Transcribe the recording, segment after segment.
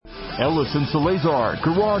Ellison Salazar,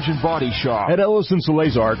 Garage and Body Shop. At Ellison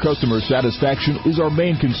Salazar, customer satisfaction is our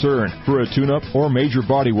main concern. For a tune-up or major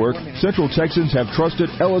body work, Central Texans have trusted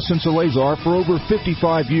Ellison Salazar for over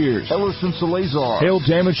 55 years. Ellison Salazar. Hail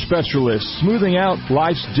damage specialists, smoothing out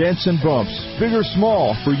life's dents and bumps, big or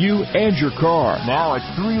small, for you and your car. Now at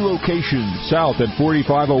 3 locations. South at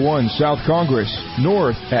 4501 South Congress,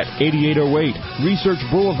 north at 8808 Research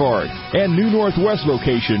Boulevard, and new northwest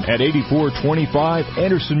location at 8425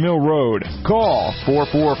 Anderson Mill Road. Call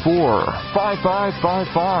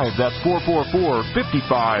 444-5555. That's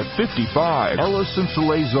 444-5555. Ellison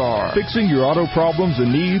Salazar. Fixing your auto problems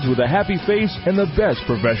and needs with a happy face and the best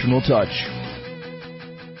professional touch.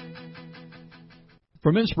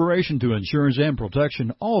 From inspiration to insurance and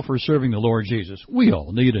protection, all for serving the Lord Jesus. We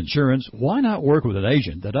all need insurance. Why not work with an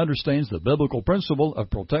agent that understands the biblical principle of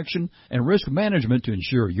protection and risk management to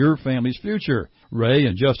ensure your family's future? Ray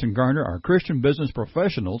and Justin Garner are Christian business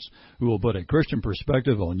professionals who will put a Christian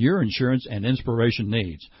perspective on your insurance and inspiration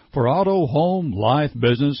needs. For auto, home, life,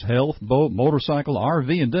 business, health, boat, motorcycle,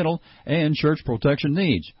 RV, and dental, and church protection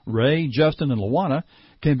needs, Ray, Justin, and Luana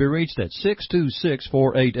can be reached at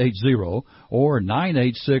 626-4880 or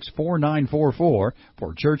 986-4944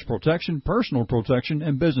 for church protection, personal protection,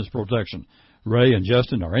 and business protection. Ray and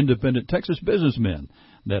Justin are independent Texas businessmen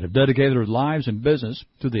that have dedicated their lives and business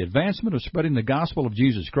to the advancement of spreading the gospel of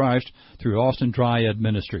Jesus Christ through Austin Triad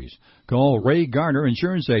Ministries. Call Ray Garner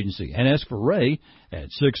Insurance Agency and ask for Ray at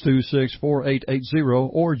 626-4880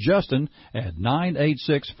 or Justin at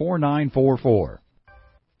 986-4944.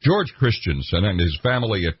 George Christensen and his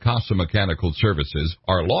family at Casa Mechanical Services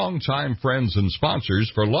are longtime friends and sponsors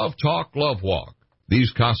for Love Talk, Love Walk.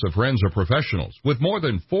 These Casa friends are professionals with more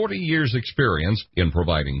than 40 years' experience in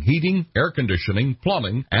providing heating, air conditioning,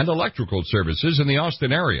 plumbing, and electrical services in the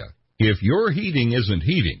Austin area. If your heating isn't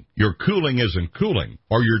heating, your cooling isn't cooling,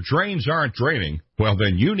 or your drains aren't draining, well,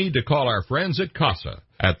 then you need to call our friends at Casa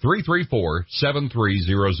at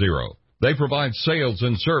 334-7300. They provide sales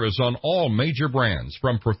and service on all major brands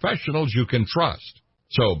from professionals you can trust.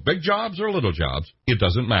 So big jobs or little jobs, it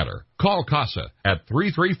doesn't matter. Call Casa at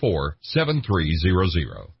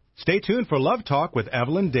 334-7300. Stay tuned for Love Talk with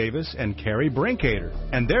Evelyn Davis and Carrie Brinkater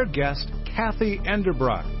and their guest, Kathy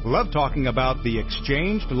Enderbrock. Love talking about the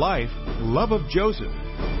exchanged life, love of Joseph.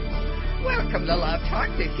 Welcome to Love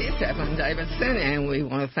Talk. This is Evelyn Davidson, and we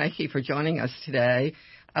want to thank you for joining us today.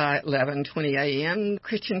 11:20 a.m.,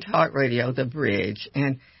 Christian Talk Radio, The Bridge.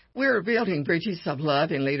 And we're building bridges of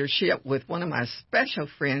love and leadership with one of my special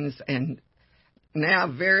friends and now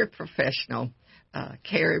very professional,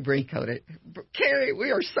 Carrie Brinkater. Carrie,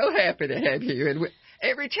 we are so happy to have you. And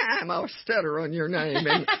every time I'll stutter on your name,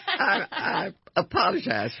 and I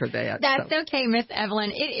apologize for that. That's okay, Miss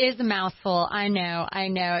Evelyn. It is a mouthful. I know.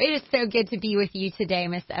 It is so good to be with you today,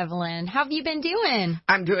 Miss Evelyn. How have you been doing?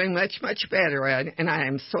 I'm doing much, much better, and I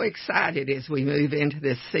am so excited as we move into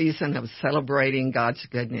this season of celebrating God's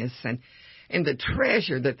goodness and the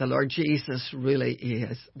treasure that the Lord Jesus really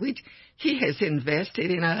is. He has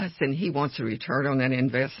invested in us, and He wants a return on that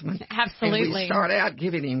investment. Absolutely. And we start out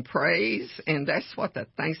giving Him praise, and that's what the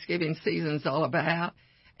Thanksgiving season's all about.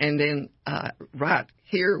 And then right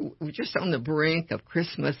here, we're just on the brink of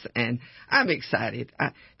Christmas, and I'm excited.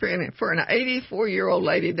 For an 84-year-old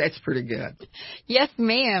lady, that's pretty good. Yes,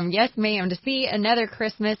 ma'am. Yes, ma'am. To see another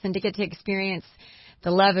Christmas and to get to experience the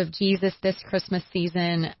love of Jesus this Christmas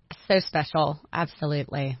season, so special.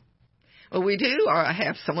 Absolutely. Well, we do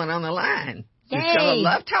have someone on the line Yay. who's going to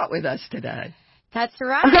love talk with us today. That's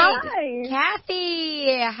right. Hi.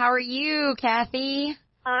 Kathy. How are you, Kathy?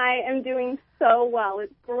 I am doing so well.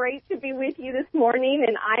 It's great to be with you this morning,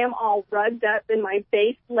 and I am all rugged up in my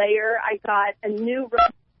base layer. I got a new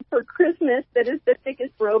robe for Christmas that is the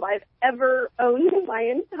thickest robe I've ever owned in my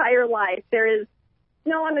entire life. There is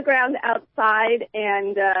snow on the ground outside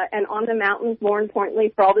and on the mountains, more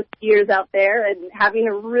importantly, for all the skiers out there, and having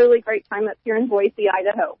a really great time up here in Boise,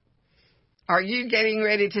 Idaho. Are you getting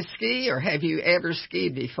ready to ski, or have you ever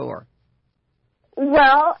skied before?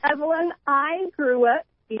 Well, Evelyn, I grew up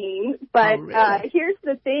skiing, but really? Here's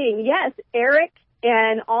the thing. Yes, Eric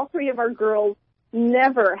and all three of our girls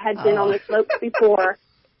never had been on the slopes before.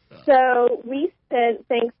 So we spent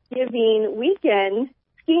Thanksgiving weekend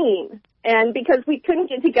skiing. And because we couldn't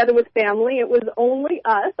get together with family, it was only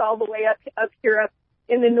us all the way up here up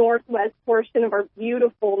in the northwest portion of our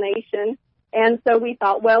beautiful nation. And so we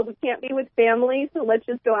thought, well, we can't be with family, so let's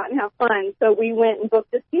just go out and have fun. So we went and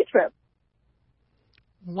booked a ski trip.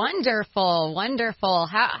 Wonderful, wonderful.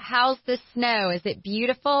 How's the snow? Is it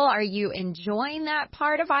beautiful? Are you enjoying that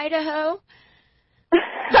part of Idaho?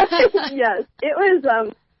 Yes, it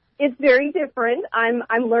it's very different. I'm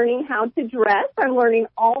learning how to dress. I'm learning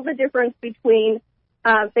all the difference between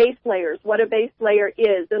base layers, what a base layer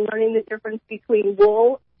is, and learning the difference between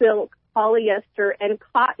wool, silk, polyester, and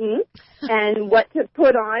cotton, and what to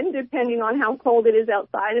put on depending on how cold it is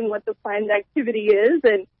outside and what the planned activity is.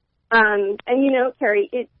 And you know, Carrie,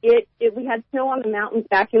 we had snow on the mountains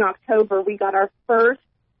back in October. We got our first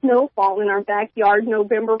snowfall in our backyard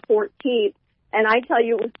November 14th. And I tell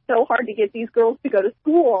you, it was so hard to get these girls to go to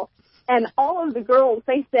school. And all of the girls,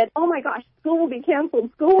 they said, oh, my gosh, school will be canceled.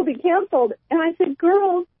 School will be canceled. And I said,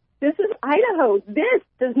 girls, this is Idaho. This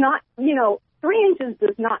does not, 3 inches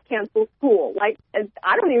does not cancel school. Like,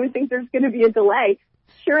 I don't even think there's going to be a delay.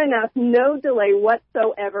 Sure enough, no delay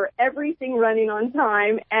whatsoever. Everything running on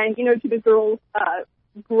time. And, to the girls'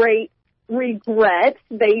 great regret,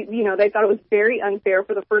 they thought it was very unfair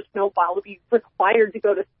for the first snowfall to be required to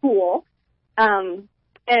go to school.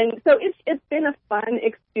 And so it's been a fun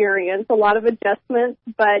experience, a lot of adjustments,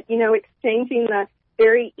 but, exchanging the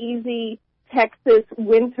very easy Texas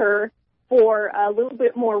winter for a little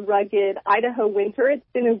bit more rugged Idaho winter, it's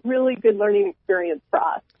been a really good learning experience for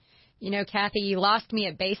us. Kathy, you lost me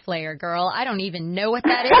at base layer, girl. I don't even know what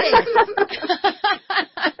that is.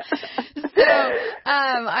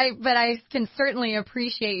 But I can certainly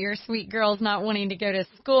appreciate your sweet girls not wanting to go to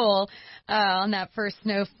school on that first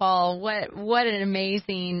snowfall. What an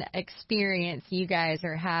amazing experience you guys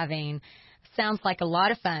are having. Sounds like a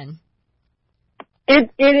lot of fun. It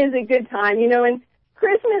is a good time, and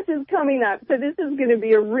Christmas is coming up, so this is going to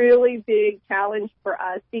be a really big challenge for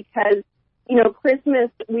us because, Christmas,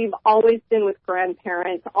 we've always been with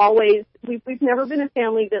grandparents. We've never been a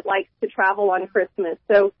family that likes to travel on Christmas,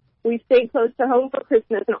 so we stay close to home for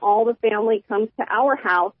Christmas, and all the family comes to our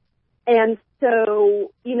house. And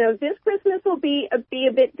so, this Christmas will be a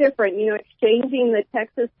bit different, exchanging the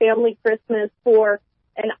Texas family Christmas for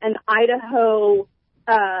an Idaho,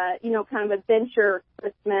 kind of adventure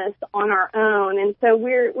Christmas on our own. And so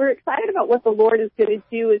we're excited about what the Lord is going to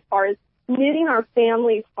do as far as knitting our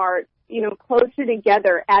families' hearts, closer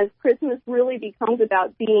together as Christmas really becomes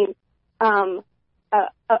about being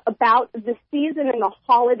about the season and the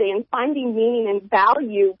holiday and finding meaning and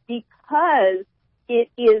value because it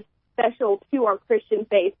is special to our Christian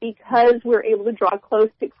faith, because we're able to draw close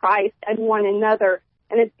to Christ and one another.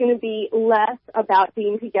 And it's going to be less about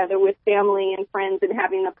being together with family and friends and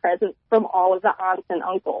having the presence from all of the aunts and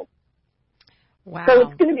uncles. Wow. So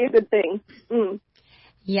it's going to be a good thing.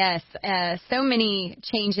 Yes, so many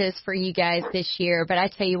changes for you guys this year, but I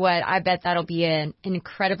tell you what, I bet that'll be an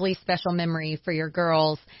incredibly special memory for your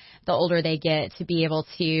girls the older they get, to be able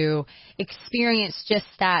to experience just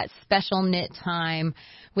that special knit time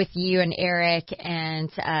with you and Eric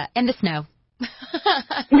and the snow.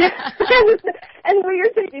 And we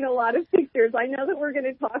are taking a lot of pictures. I know that we're going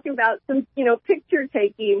to talk about some, picture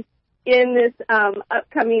taking in this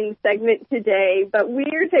upcoming segment today, but we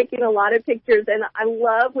are taking a lot of pictures, and I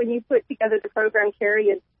love when you put together the program, Carrie,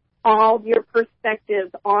 and all of your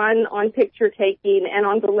perspectives on picture taking and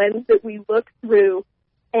on the lens that we look through,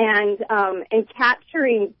 and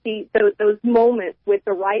capturing those moments with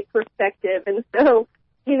the right perspective. And so,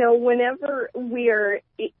 whenever we are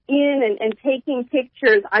in and taking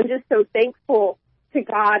pictures, I'm just so thankful to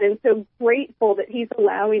God and so grateful that He's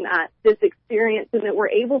allowing us this experience and that we're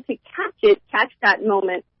able to catch that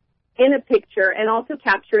moment in a picture and also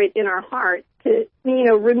capture it in our hearts to,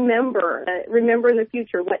 remember in the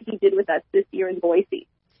future what He did with us this year in Boise.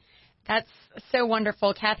 That's so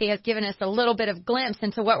wonderful. Kathy has given us a little bit of glimpse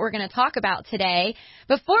into what we're going to talk about today.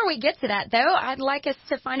 Before we get to that, though, I'd like us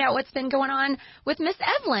to find out what's been going on with Miss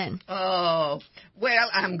Evelyn. Oh, well,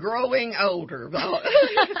 I'm growing older.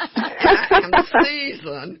 I'm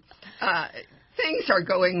seasoned. Things are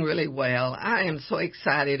going really well. I am so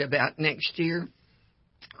excited about next year.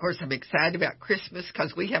 Of course, I'm excited about Christmas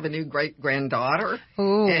because we have a new great-granddaughter.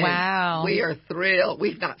 Oh, wow. We are thrilled.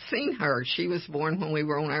 We've not seen her. She was born when we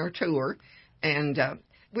were on our tour. And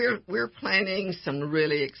we're planning some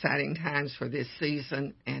really exciting times for this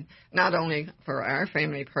season, and not only for our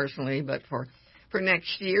family personally, but for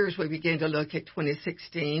next year as we begin to look at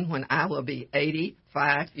 2016 when I will be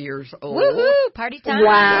 85 years old. Woohoo! Party time.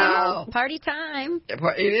 Wow. Party time.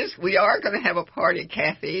 It is. We are going to have a party,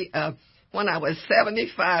 Kathy. When I was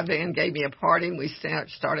 75, Van gave me a party, and we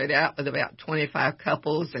started out with about 25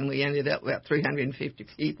 couples, and we ended up with about 350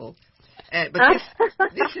 people. But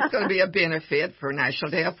this is going to be a benefit for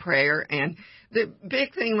National Day of Prayer. And the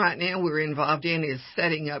big thing right now we're involved in is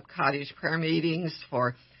setting up cottage prayer meetings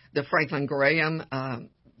for the Franklin Graham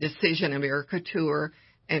Decision America Tour.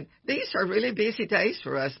 And these are really busy days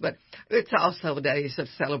for us, but it's also days of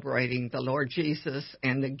celebrating the Lord Jesus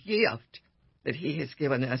and the gift that he has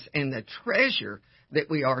given us and the treasure that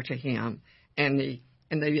we are to him and the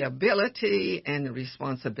ability and the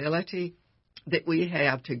responsibility that we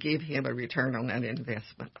have to give him a return on that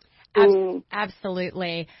investment.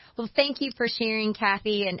 Absolutely. Well, thank you for sharing,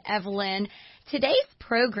 Kathy and Evelyn. Today's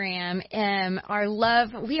program,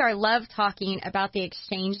 we are love talking about the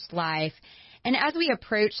exchanged life. And as we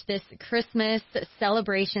approach this Christmas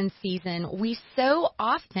celebration season, we so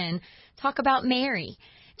often talk about Mary,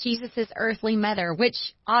 Jesus' earthly mother, which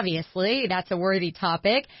obviously that's a worthy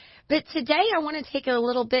topic. But today I want to take a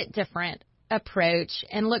little bit different approach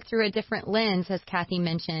and look through a different lens, as Kathy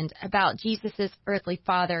mentioned, about Jesus' earthly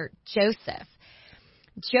father, Joseph.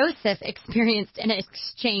 Joseph experienced an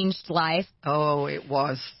exchanged life. Oh, it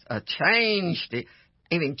was a changed,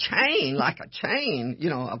 like a chain,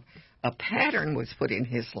 a pattern was put in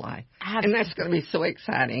his life. And that's going to be so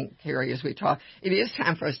exciting, Carrie, as we talk. It is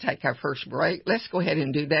time for us to take our first break. Let's go ahead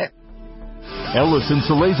and do that. Ellis &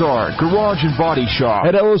 Salazar, Garage and Body Shop.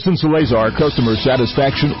 At Ellis & Salazar, customer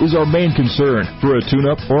satisfaction is our main concern. For a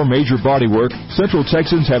tune-up or major body work, Central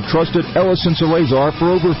Texans have trusted Ellis & Salazar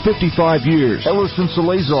for over 55 years. Ellis &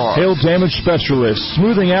 Salazar. Hail damage specialists,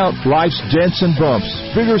 smoothing out life's dents and bumps.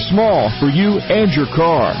 Big or small, for you and your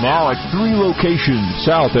car. Now at 3 locations.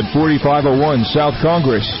 South at 4501 South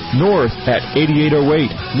Congress. North at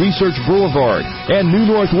 8808 Research Boulevard. And new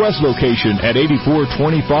Northwest location at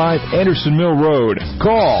 8425 Anderson Mill Road.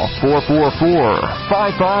 Call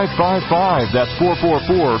 444-5555. That's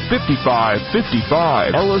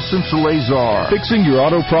 444-5555. Ellis & Salazar. Fixing your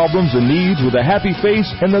auto problems and needs with a happy face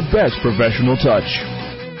and the best professional touch.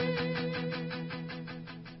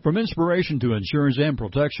 From inspiration to insurance and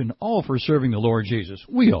protection, all for serving the Lord Jesus.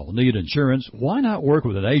 We all need insurance. Why not work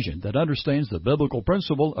with an agent that understands the biblical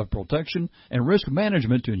principle of protection and risk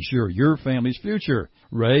management to ensure your family's future?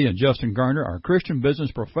 Ray and Justin Garner are Christian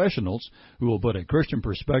business professionals who will put a Christian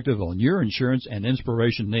perspective on your insurance and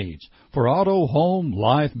inspiration needs. For auto, home,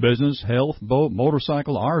 life, business, health, boat,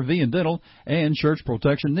 motorcycle, RV, and dental, and church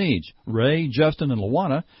protection needs. Ray, Justin, and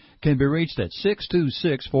Luana can be reached at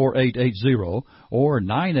 626-4880 or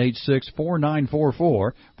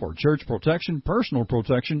 986-4944 for church protection, personal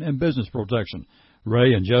protection, and business protection.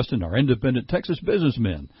 Ray and Justin are independent Texas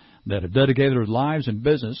businessmen that have dedicated their lives and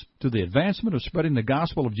business to the advancement of spreading the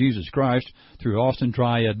gospel of Jesus Christ through Austin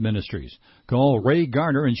Triad Ministries. Call Ray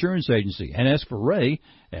Garner Insurance Agency and ask for Ray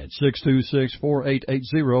at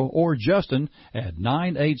 626-4880 or Justin at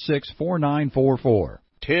 986-4944.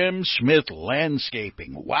 Tim Smith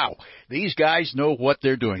Landscaping. Wow, these guys know what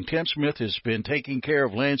they're doing. Tim Smith has been taking care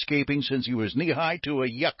of landscaping since he was knee-high to a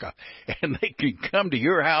yucca, and they can come to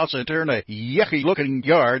your house and turn a yucky-looking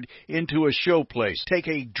yard into a showplace. Take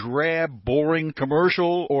a drab, boring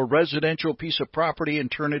commercial or residential piece of property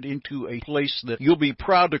and turn it into a place that you'll be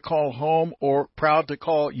proud to call home or proud to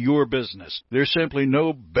call your business. There's simply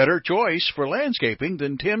no better choice for landscaping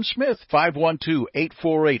than Tim Smith.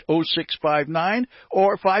 512-848-0659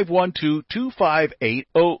 or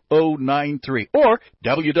 512-258-0093 or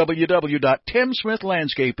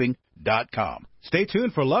www.timsmithlandscaping.com. Stay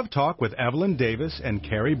tuned for Love Talk with Evelyn Davis and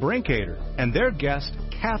Carrie Brinkater and their guest,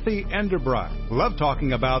 Kathy Enderbrock. Love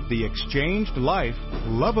talking about the exchanged life,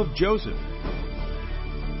 love of Joseph.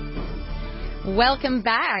 Welcome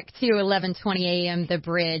back to 1120 AM The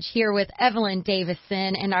Bridge, here with Evelyn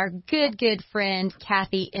Davison and our good friend,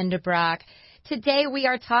 Kathy Enderbrock. Today we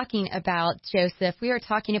are talking about Joseph. We are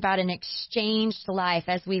talking about an exchanged life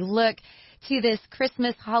as we look to this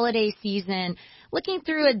Christmas holiday season, looking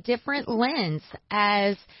through a different lens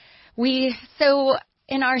as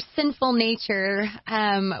in our sinful nature,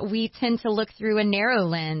 we tend to look through a narrow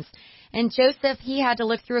lens. And Joseph, he had to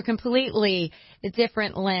look through a completely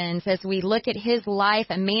different lens as we look at his life,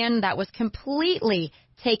 a man that was completely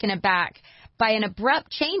taken aback by an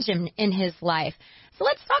abrupt change in his life. So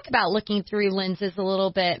let's talk about looking through lenses a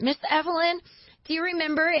little bit. Miss Evelyn, do you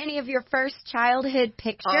remember any of your first childhood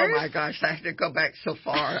pictures? Oh, my gosh, I have to go back so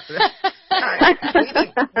far.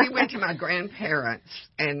 We went to my grandparents,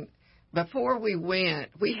 and before we went,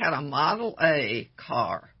 we had a Model A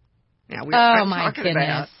car. Now, I'm talking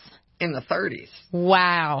about in the 30s.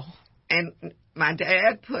 Wow. And my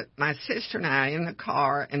dad put my sister and I in the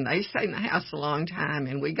car, and they stayed in the house a long time,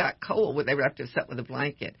 and we got cold when they wrapped us up with a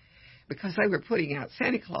blanket because they were putting out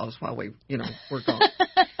Santa Claus while we, were gone.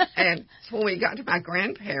 And so when we got to my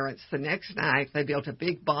grandparents, the next night, they built a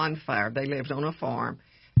big bonfire. They lived on a farm.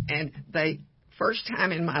 And first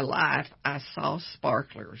time in my life, I saw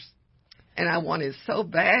sparklers. And I wanted so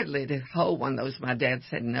badly to hold one of those. My dad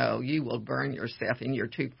said, no, you will burn yourself, and you're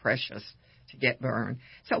too precious to get burned.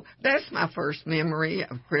 So that's my first memory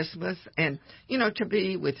of Christmas. And, to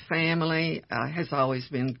be with family has always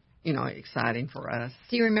been, exciting for us.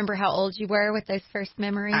 Do you remember how old you were with those first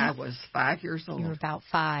memories? I was 5 years old. You were about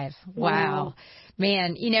 5. Wow.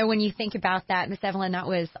 Man, when you think about that, Miss Evelyn, that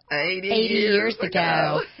was 80 years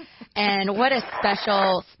ago. And what a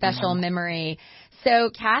special memory.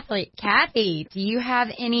 So, Kathy, do you have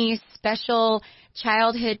any special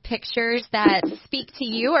childhood pictures that speak to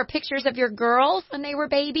you, or pictures of your girls when they were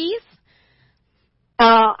babies?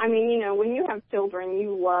 When you have children,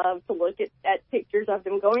 you love to look at pictures of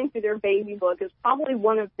them. Going through their baby book is probably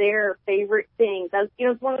one of their favorite things.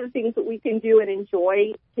 It's one of the things that we can do and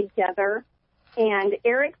enjoy together. And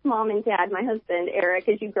Eric's mom and dad, my husband, Eric,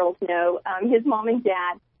 as you girls know, his mom and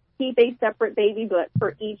dad keep a separate baby book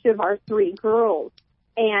for each of our 3 girls.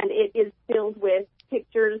 And it is filled with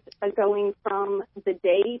pictures going from the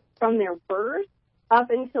date, from their birth, up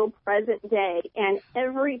until present day. And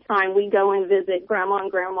every time we go and visit Grandma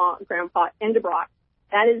and Grandpa Endebrock,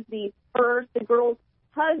 that is the girls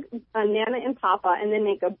hug Nana and Papa and then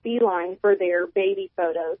make a beeline for their baby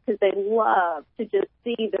photos, because they love to just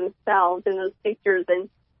see themselves in those pictures and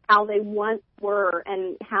how they once were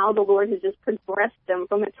and how the Lord has just progressed them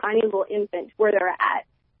from a tiny little infant to where they're at.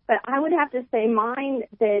 But I would have to say mine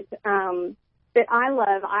that I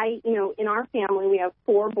love, in our family we have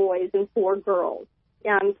 4 boys and 4 girls.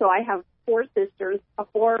 So I have 4 sisters,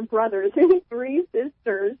 4 brothers, and 3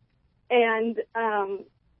 sisters. And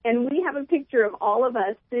we have a picture of all of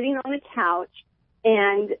us sitting on a couch,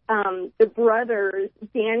 and the brothers,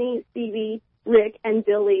 Danny, Stevie, Rick, and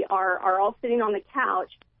Billy are all sitting on the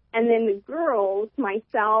couch. And then the girls,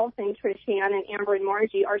 myself and Trishan and Amber and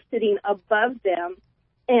Margie, are sitting above them.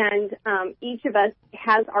 And each of us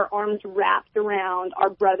has our arms wrapped around our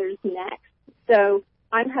brother's necks. So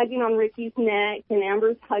I'm hugging on Ricky's neck, and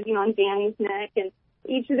Amber's hugging on Danny's neck, and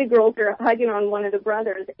each of the girls are hugging on one of the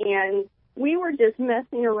brothers. And we were just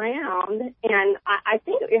messing around, and I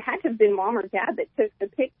think it had to have been Mom or Dad that took the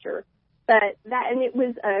picture. But it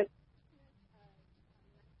was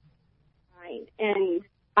and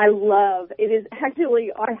I love, it is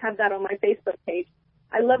actually, I have that on my Facebook page.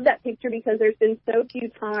 I love that picture because there's been so few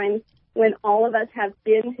times when all of us have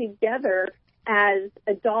been together as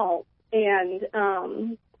adults, and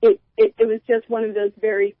it was just one of those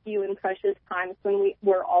very few and precious times when we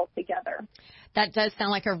were all together. That does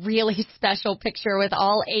sound like a really special picture with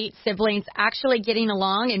all 8 siblings actually getting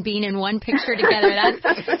along and being in one picture together.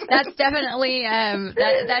 That's definitely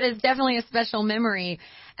that is definitely a special memory.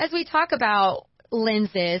 As we talk about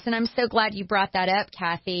lenses, and I'm so glad you brought that up,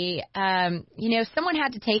 Kathy. Someone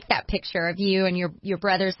had to take that picture of you and your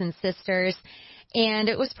brothers and sisters, and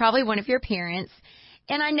it was probably one of your parents.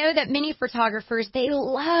 And I know that many photographers, they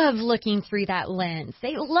love looking through that lens.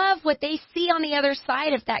 They love what they see on the other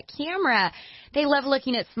side of that camera. They love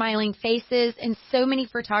looking at smiling faces, and so many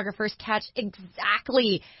photographers catch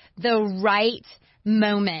exactly the right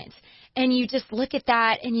moment. And you just look at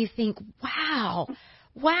that and you think, wow.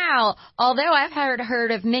 Although I've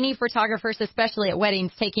heard of many photographers, especially at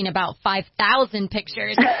weddings, taking about 5,000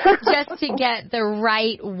 pictures just to get the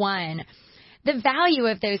right one. The value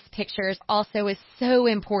of those pictures also is so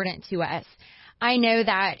important to us. I know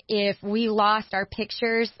that if we lost our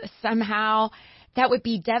pictures somehow, that would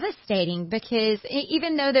be devastating, because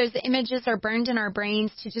even though those images are burned in our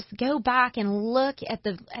brains, to just go back and look at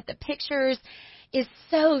the pictures is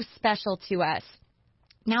so special to us.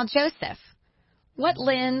 Now, Joseph, what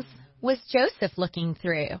lens was Joseph looking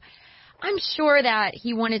through? I'm sure that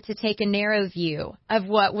he wanted to take a narrow view of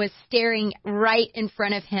what was staring right in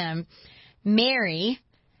front of him. Mary,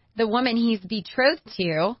 the woman he's betrothed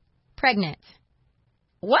to, pregnant.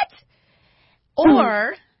 What?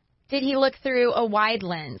 Or did he look through a wide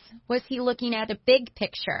lens? Was he looking at a big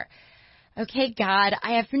picture? Okay, God,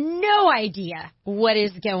 I have no idea what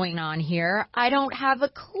is going on here. I don't have a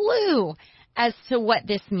clue as to what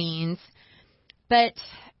this means. But,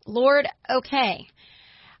 Lord, okay,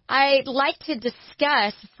 I'd like to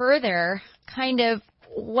discuss further kind of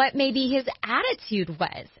what maybe his attitude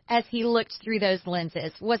was as he looked through those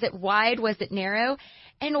lenses. Was it wide? Was it narrow?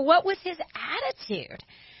 And what was his attitude?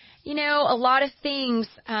 A lot of things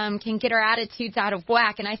can get our attitudes out of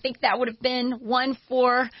whack, and I think that would have been one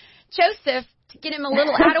for Joseph to get him a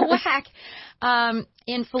little out of whack.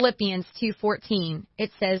 In Philippians 2:14,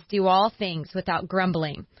 it says, "Do all things without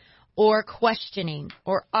grumbling or questioning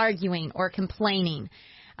or arguing or complaining."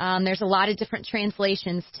 There's a lot of different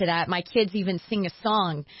translations to that. My kids even sing a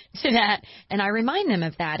song to that, and I remind them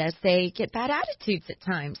of that as they get bad attitudes at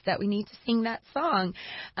times, that we need to sing that song.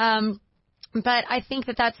 But I think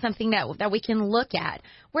that that's something that we can look at.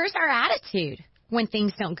 Where's our attitude when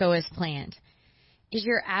things don't go as planned? Is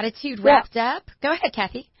your attitude wrapped up? Go ahead,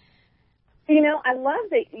 Kathy. I love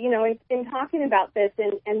that, in talking about this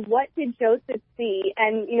and what did Joseph see?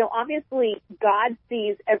 And, obviously God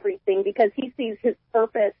sees everything because he sees his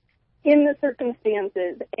purpose in the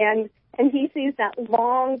circumstances and he sees that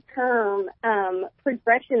long-term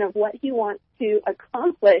progression of what he wants to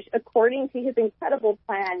accomplish according to his incredible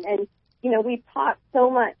plan. And, we've talked so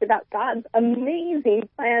much about God's amazing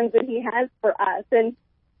plans that he has for us. And,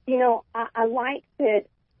 I like that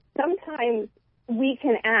sometimes we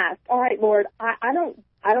can ask, all right, Lord, I don't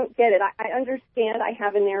get it. I understand I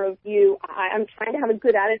have a narrow view. I'm trying to have a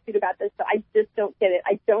good attitude about this, but I just don't get it.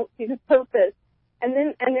 I don't see the purpose. And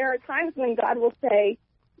there are times when God will say,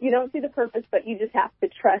 you don't see the purpose, but you just have to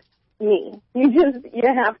trust me. You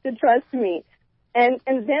have to trust me. And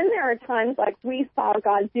then there are times like we saw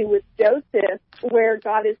God do with Joseph, where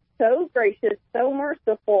God is so gracious, so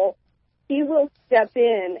merciful, he will step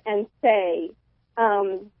in and say,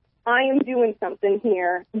 I am doing something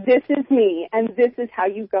here. This is me, and this is how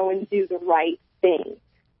you go and do the right thing.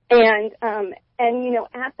 And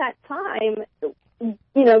at that time,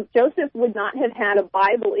 Joseph would not have had a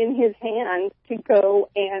Bible in his hand to go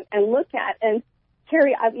and look at. And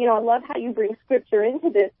Carrie, I love how you bring Scripture into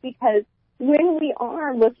this, because when we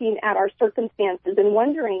are looking at our circumstances and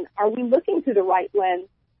wondering, are we looking through the right lens,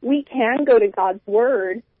 we can go to God's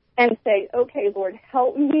Word and say, okay, Lord,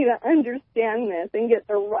 help me to understand this and get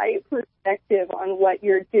the right perspective on what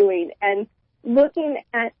you're doing. And looking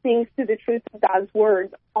at things through the truth of God's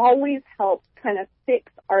Word always helps kind of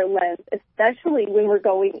fix our lens, especially when we're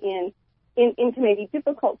going into maybe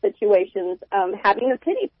difficult situations, having a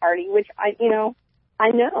pity party, which I know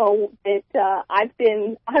that I've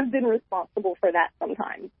been responsible for that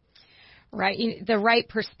sometimes. Right. The right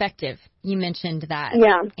perspective. You mentioned that.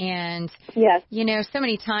 Yeah. And, yes. So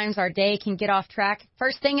many times our day can get off track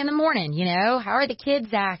first thing in the morning. How are the kids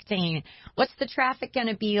acting? What's the traffic going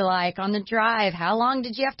to be like on the drive? How long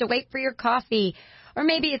did you have to wait for your coffee? Or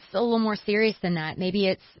maybe it's a little more serious than that. Maybe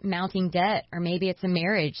it's mounting debt, or maybe it's a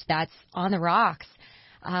marriage that's on the rocks.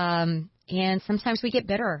 And sometimes we get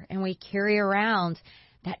bitter and we carry around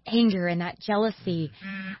that anger and that jealousy,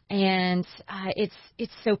 and it's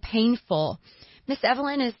so painful. Miss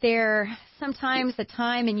Evelyn, is there sometimes a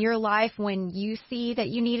time in your life when you see that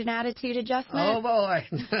you need an attitude adjustment? Oh, boy.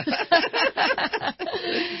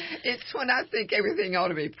 It's when I think everything ought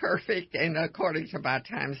to be perfect and according to my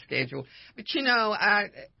time schedule. But,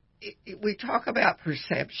 we talk about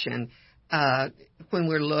perception when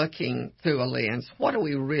we're looking through a lens. What do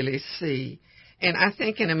we really see? And I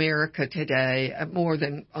think in America today, more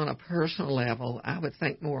than on a personal level, I would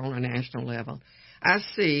think more on a national level, I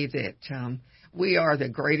see that we are the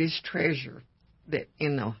greatest treasure that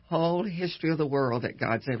in the whole history of the world that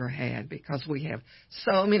God's ever had, because we have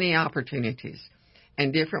so many opportunities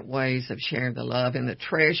and different ways of sharing the love and the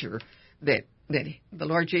treasure that the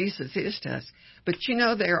Lord Jesus is to us. But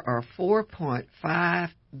there are 4.5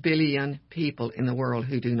 billion people in the world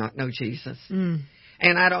who do not know Jesus.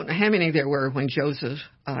 And I don't know how many there were when Joseph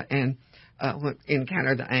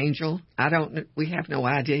encountered the angel. We have no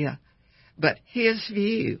idea. But his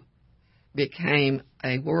view became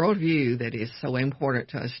a worldview that is so important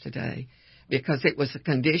to us today, because it was a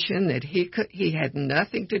condition that he had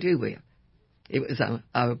nothing to do with. It was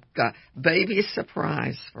a baby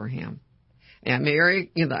surprise for him. And Mary,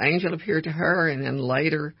 the angel appeared to her, and then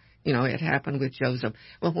later, it happened with Joseph.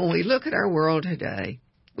 Well, when we look at our world today,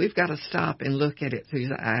 we've got to stop and look at it through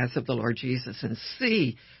the eyes of the Lord Jesus and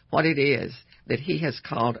see what it is that he has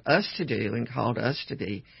called us to do and called us to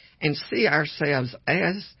be, and see ourselves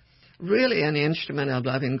as really an instrument of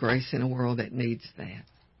love and grace in a world that needs that.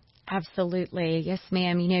 Absolutely. Yes,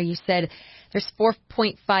 ma'am. You said there's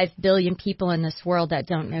 4.5 billion people in this world that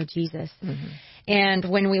don't know Jesus. Mm-hmm. And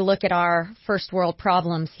when we look at our first world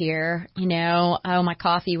problems here, my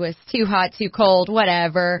coffee was too hot, too cold,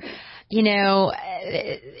 whatever.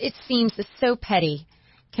 It seems so petty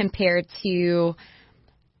compared to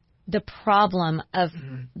the problem of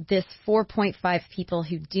this 4.5 people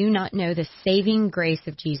who do not know the saving grace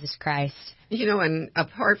of Jesus Christ. And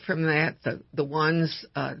apart from that, the ones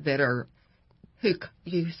who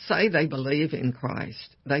you say they believe in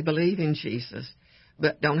Christ, they believe in Jesus,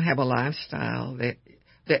 but don't have a lifestyle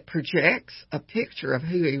that projects a picture of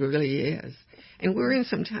who he really is. And we're in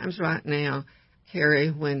some times right now, Carrie,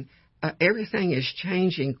 when everything is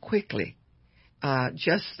changing quickly.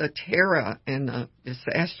 just the terror and the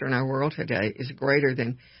disaster in our world today is greater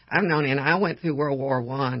than I've known. And I went through World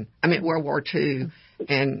War II,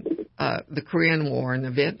 and the Korean War and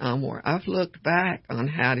the Vietnam War. I've looked back on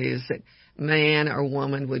how it is that man or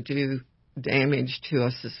woman would do damage to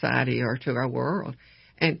a society or to our world.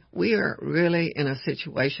 And we are really in a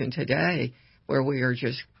situation today where we are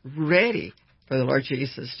just ready for the Lord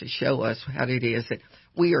Jesus to show us what it is that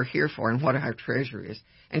we are here for and what our treasure is.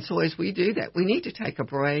 And so as we do that, we need to take a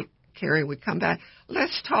break. Carrie, we come back.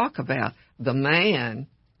 Let's talk about the man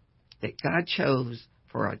that God chose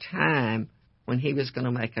for a time when he was going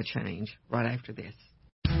to make a change right after this.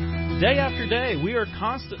 Day after day, we are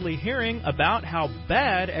constantly hearing about how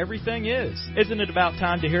bad everything is. Isn't it about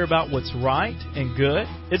time to hear about what's right and good?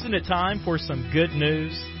 Isn't it time for some good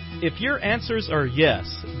news? If your answers are yes,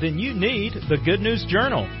 then you need the Good News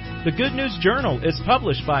Journal. The Good News Journal is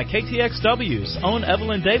published by KTXW's own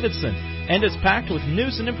Evelyn Davidson, and it's packed with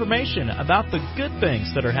news and information about the good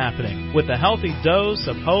things that are happening. With a healthy dose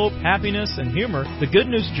of hope, happiness, and humor, the Good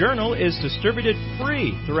News Journal is distributed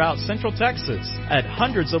free throughout Central Texas at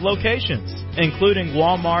hundreds of locations, including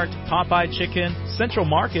Walmart, Popeye Chicken, Central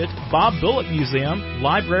Market, Bob Bullock Museum,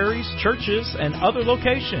 libraries, churches, and other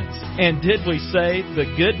locations. And did we say the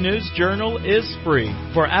Good News Journal is free?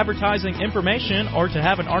 For advertising information or to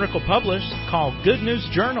have an article published, call Good News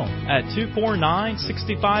Journal at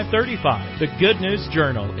 249-6535. The Good News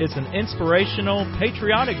Journal is an inspirational,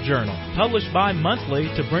 patriotic journal published bi-monthly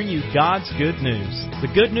to bring you God's good news. The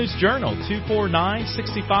Good News Journal,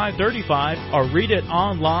 249-6535, or read it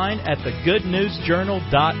online at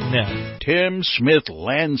thegoodnewsjournal.net. Tim Smith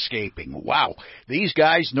Landscaping. Wow, these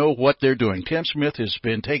guys know what they're doing. Tim Smith has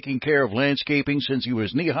been taking care of landscaping since he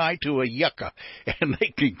was knee-high to a yucca, and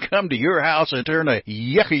they can come to your house and turn a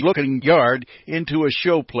yucky-looking yard into a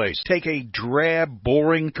showplace. Take a drab,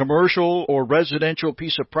 boring commercial or residential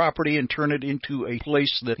piece of property and turn it into a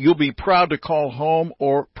place that you'll be proud to call home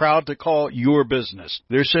or proud to call your business.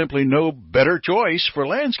 There's simply no better choice for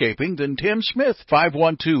landscaping than Tim Smith.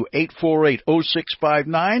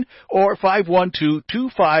 512-848-0659 or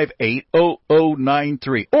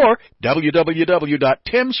 512-258-0093 or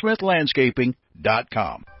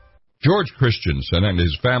www.timsmithlandscaping.com. George Christensen and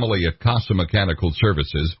his family at Casa Mechanical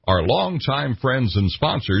Services are longtime friends and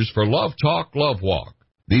sponsors for Love Talk, Love Walk.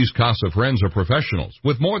 These Casa friends are professionals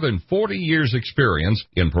with more than 40 years' experience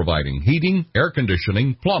in providing heating, air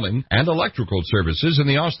conditioning, plumbing, and electrical services in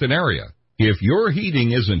the Austin area. If your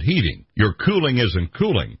heating isn't heating, your cooling isn't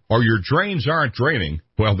cooling, or your drains aren't draining,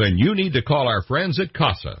 well, then you need to call our friends at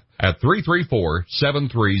Casa at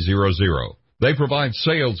 334-7300. They provide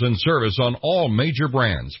sales and service on all major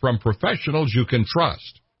brands from professionals you can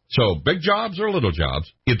trust. So big jobs or little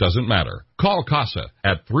jobs, it doesn't matter. Call Casa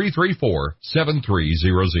at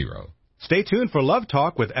 334-7300. Stay tuned for Love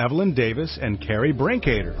Talk with Evelyn Davis and Carrie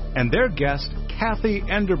Brinkater and their guest, Kathy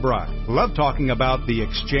Enderbrock. Love talking about the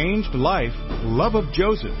exchanged life, love of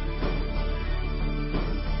Joseph.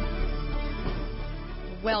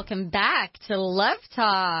 Welcome back to Love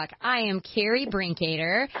Talk. I am Carrie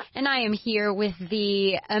Brinkater, and I am here with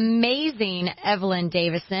the amazing Evelyn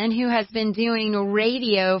Davison, who has been doing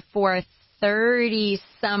radio for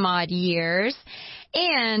 30-some-odd years.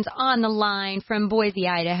 And on the line from Boise,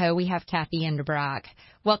 Idaho, we have Kathy Enderbrock.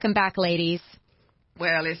 Welcome back, ladies.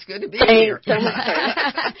 Well, it's good to be here.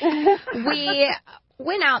 We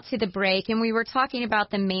went out to the break, and we were talking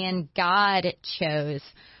about the man God chose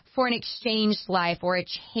for an exchanged life or a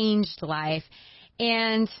changed life,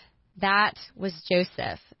 and that was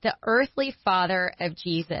Joseph, the earthly father of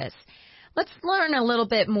Jesus. Let's learn a little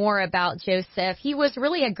bit more about Joseph. He was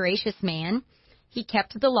really a gracious man. He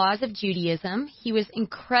kept the laws of Judaism. He was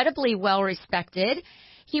incredibly well respected.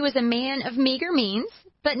 He was a man of meager means,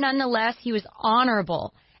 but nonetheless, he was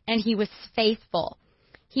honorable and he was faithful.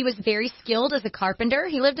 He was very skilled as a carpenter.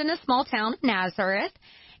 He lived in a small town of Nazareth.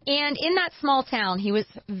 And in that small town, he was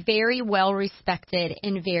very well respected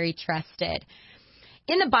and very trusted.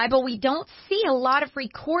 In the Bible, we don't see a lot of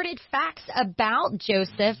recorded facts about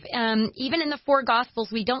Joseph. Even in the four Gospels,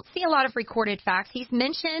 we don't see a lot of recorded facts. He's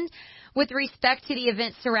mentioned with respect to the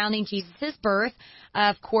events surrounding Jesus' birth,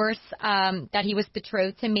 of course, that he was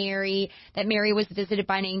betrothed to Mary, that Mary was visited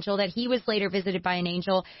by an angel, that he was later visited by an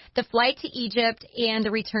angel, the flight to Egypt, and the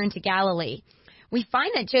return to Galilee. We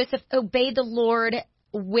find that Joseph obeyed the Lord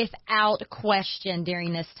without question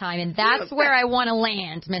during this time, and that's where I want to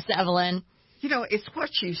land, Miss Evelyn. You know, it's what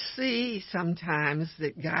you see sometimes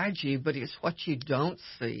that guides you, but it's what you don't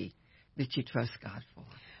see that you trust God for.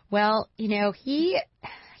 Well, you know, he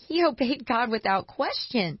obeyed God without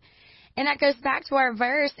question. And that goes back to our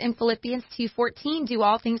verse in Philippians 2:14, do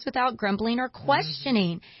all things without grumbling or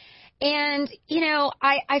questioning. And,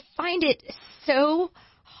 I find it so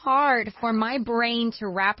hard for my brain to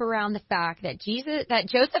wrap around the fact that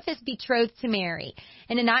Joseph is betrothed to Mary.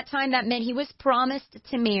 And in that time, that meant he was promised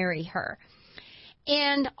to marry her.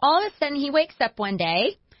 And all of a sudden, he wakes up one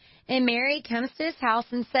day, and Mary comes to his house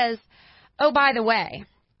and says, oh, by the way,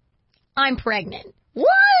 I'm pregnant. What?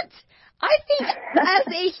 I think as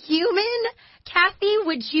a human, Kathy,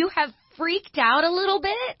 would you have freaked out a little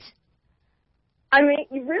bit? I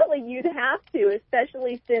mean, really, you'd have to,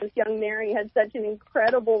 especially since young Mary had such an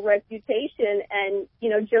incredible reputation, and,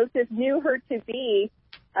 Joseph knew her to be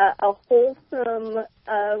a wholesome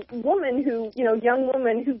woman young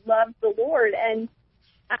woman who loved the Lord. And,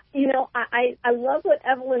 I love what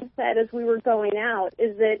Evelyn said as we were going out,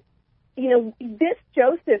 is that, this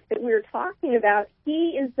Joseph that we were talking about,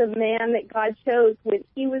 he is the man that God chose when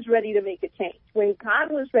he was ready to make a change, when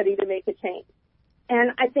God was ready to make a change.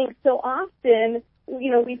 And I think so often,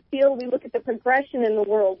 we look at the progression in the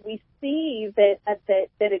world. We see that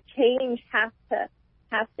a change has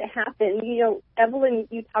to happen. Evelyn,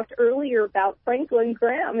 you talked earlier about Franklin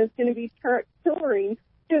Graham is going to be touring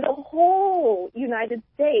through the whole United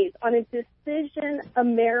States on a Decision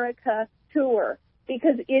America tour,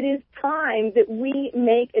 because it is time that we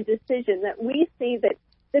make a decision, that we see that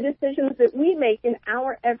the decisions that we make in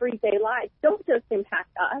our everyday lives don't just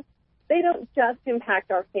impact us. They don't just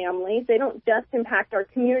impact our families. They don't just impact our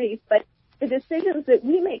communities, but the decisions that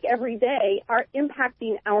we make every day are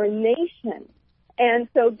impacting our nation. And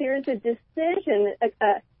so there's a decision,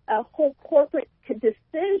 a whole corporate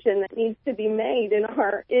decision that needs to be made in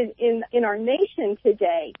our nation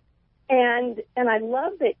today. And I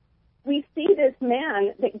love that we see this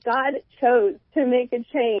man that God chose to make a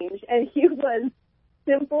change, and he was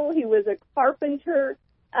simple. He was a carpenter.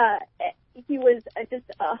 He was just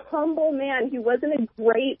a humble man. He wasn't a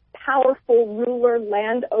great, powerful ruler,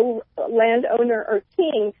 landowner, or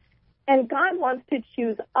king. And God wants to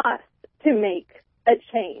choose us to make a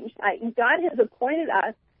change. God has appointed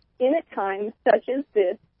us in a time such as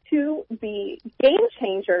this to be game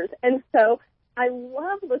changers. And so I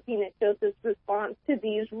love looking at Joseph's response to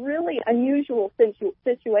these really unusual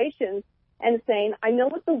situations and saying, I know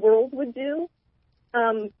what the world would do,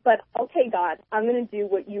 but okay, God, I'm going to do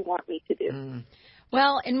what you want me to do.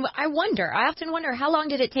 Well, and I often wonder, how long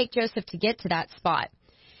did it take Joseph to get to that spot?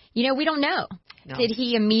 We don't know. No. Did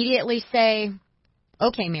he immediately say,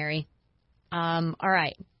 okay, Mary, all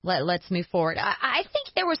right, let's move forward? I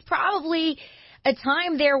think there was probably a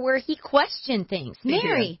time there where he questioned things.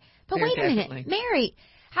 Mary, but wait a minute, Mary,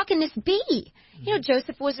 how can this be?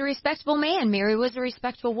 Joseph was a respectable man. Mary was a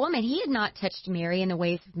respectable woman. He had not touched Mary in the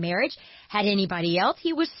ways of marriage. Had anybody else?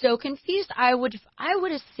 He was so confused. I would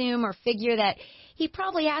assume or figure that he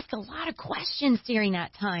probably asked a lot of questions during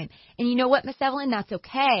that time. And you know what, Miss Evelyn? That's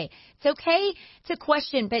okay. It's okay to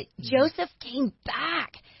question, but Joseph came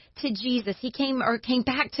back to Jesus. He came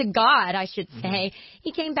back to God, I should say.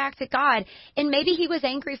 He came back to God. And maybe he was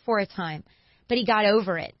angry for a time, but he got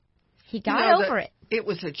over it. He got over it. It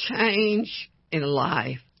was a change in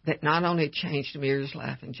life that not only changed Mary's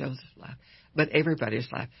life and Joseph's life, but everybody's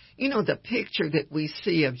life. The picture that we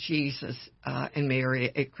see of Jesus and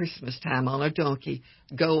Mary at Christmas time on a donkey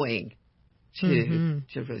going to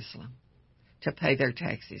Jerusalem to pay their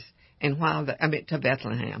taxes. And to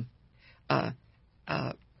Bethlehem.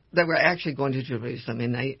 They were actually going to Jerusalem,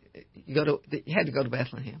 and they had to go to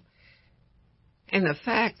Bethlehem. And the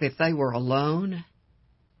fact that they were alone,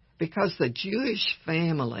 because the Jewish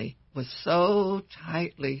family was so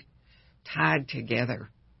tightly tied together,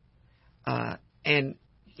 and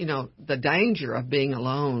the danger of being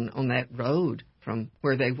alone on that road from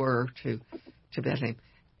where they were to Bethlehem,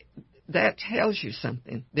 that tells you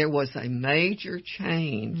something. There was a major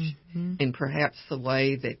change in perhaps the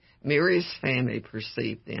way that Mary's family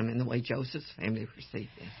perceived them and the way Joseph's family perceived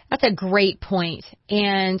them. That's a great point.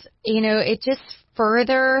 And, it just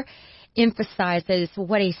further emphasizes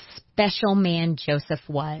what a special man Joseph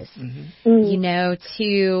was.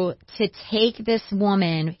 To take this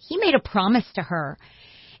woman, he made a promise to her.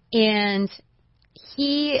 And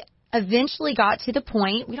he eventually got to the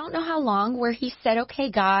point, we don't know how long, where he said,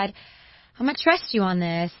 okay, God, I'm going to trust you on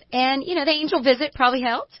this. And, the angel visit probably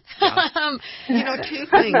helped. Yeah. Two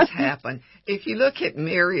things happen. If you look at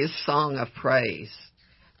Mary's song of praise,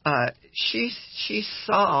 she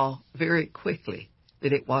saw very quickly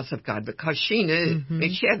that it was of God because she knew. I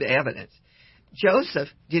mean, she had the evidence. Joseph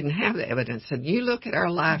didn't have the evidence. And you look at our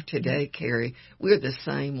life today, Carrie, we're the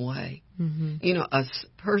same way. Mm-hmm. You know, a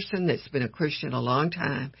person that's been a Christian a long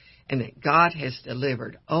time and that God has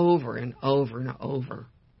delivered over and over and over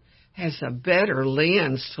has a better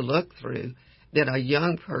lens to look through than a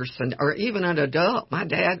young person or even an adult. My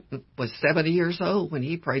dad was 70 years old when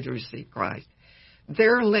he prayed to receive Christ.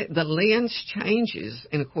 The lens changes.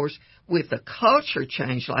 And, of course, with the culture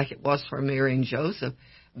change like it was for Mary and Joseph,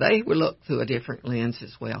 they would look through a different lens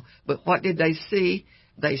as well. But what did they see?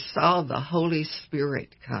 They saw the Holy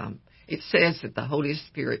Spirit come. It says that the Holy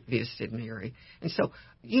Spirit visited Mary. And so,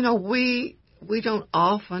 you know, we don't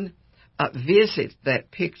often visit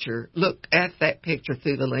that picture, look at that picture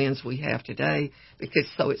through the lens we have today because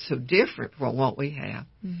it's so different from what we have.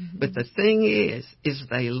 Mm-hmm. But the thing is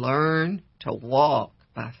they learn to walk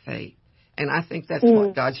by faith. And I think that's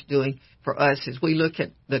what God's doing for us as we look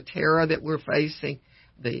at the terror that we're facing,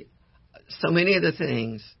 so many of the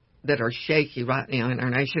things that are shaky right now in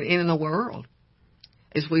our nation and in the world.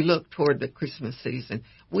 As we look toward the Christmas season,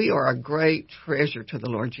 we are a great treasure to the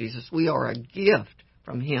Lord Jesus. We are a gift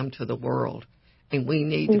from Him to the world, and we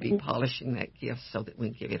need to be polishing that gift so that we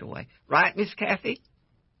can give it away. Right, Miss Kathy?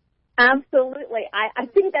 Absolutely. I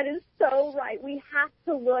think that is so right. We have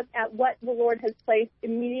to look at what the Lord has placed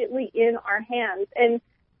immediately in our hands. And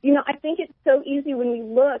you know, I think it's so easy when we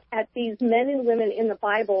look at these men and women in the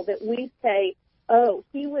Bible that we say, oh,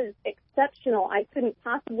 he was exceptional. I couldn't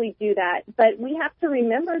possibly do that. But we have to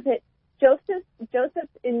remember that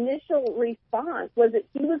Joseph's initial response was that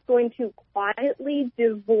he was going to quietly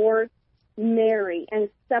divorce Mary and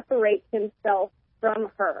separate himself from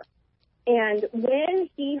her. And when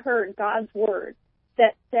he heard God's word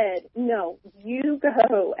that said, no, you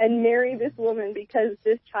go and marry this woman because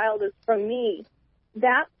this child is from me,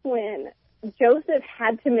 that's when Joseph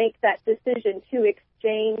had to make that decision to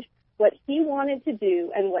exchange what he wanted to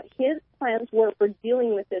do and what his plans were for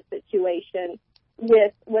dealing with this situation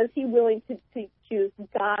with, was he willing to choose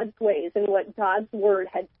God's ways and what God's word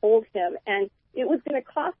had told him. And it was going to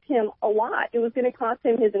cost him a lot. It was going to cost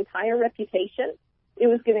him his entire reputation. It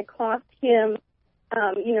was going to cost him,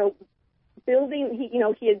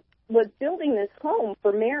 was building this home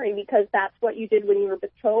for Mary because that's what you did when you were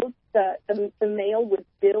betrothed. The male would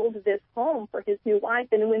build this home for his new wife,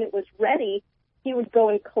 and when it was ready, he would go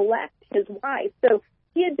and collect his wife. So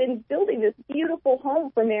he had been building this beautiful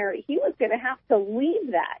home for Mary. He was going to have to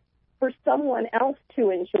leave that for someone else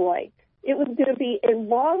to enjoy. It was going to be a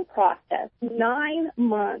long process, 9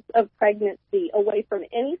 months of pregnancy away from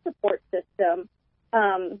any support system,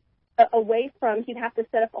 he'd have to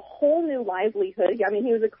set up a whole new livelihood. I mean,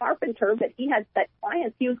 he was a carpenter, but he had set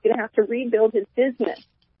clients. He was going to have to rebuild his business.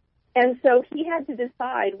 And so he had to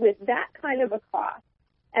decide with that kind of a cost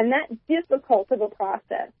and that difficult of a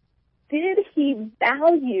process, did he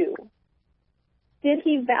value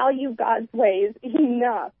God's ways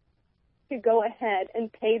enough to go ahead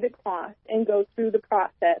and pay the cost and go through the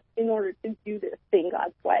process in order to do this thing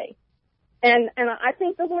God's way? And I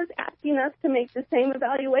think the Lord's asking us to make the same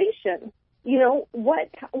evaluation. You know, what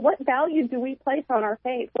value do we place on our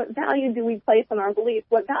faith? What value do we place on our belief?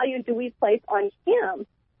 What value do we place on Him?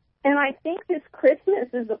 And I think this Christmas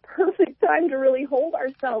is the perfect time to really hold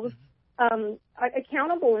ourselves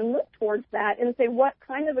accountable and look towards that and say, what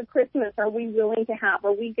kind of a Christmas are we willing to have?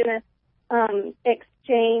 Are we going to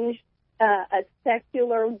exchange a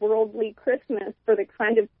secular, worldly Christmas for the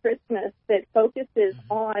kind of Christmas that focuses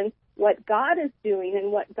on what God is doing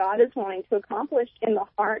and what God is wanting to accomplish in the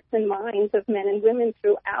hearts and minds of men and women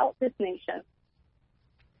throughout this nation?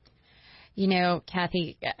 You know,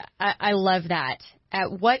 Kathy, I love that.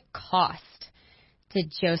 At what cost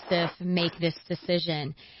did Joseph make this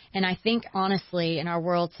decision? And I think, honestly, in our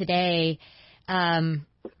world today,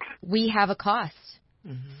 we have a cost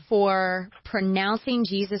for pronouncing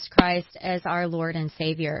Jesus Christ as our Lord and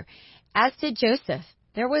Savior, as did Joseph.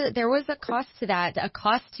 There was a cost to that, a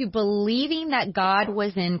cost to believing that God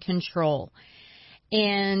was in control.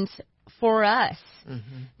 And for us,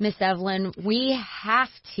 Miss Evelyn, we have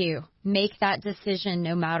to make that decision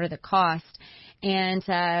no matter the cost. And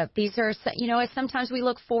these are, you know, sometimes we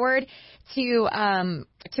look forward to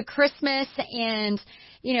Christmas and,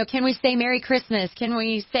 you know, can we say Merry Christmas? Can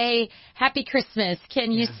we say Happy Christmas?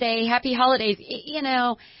 Can you say Happy Holidays? You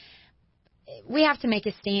know, we have to make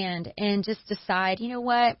a stand and just decide, you know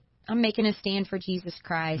what, I'm making a stand for Jesus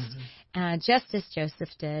Christ, just as Joseph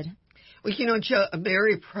did. Well, you know,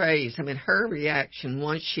 Mary prays. I mean, her reaction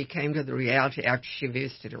once she came to the reality after she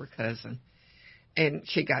visited her cousin, and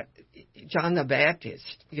she got John the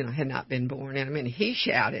Baptist, you know, had not been born. And I mean, he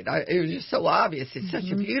shouted. It was just so obvious. It's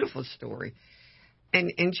such a beautiful story.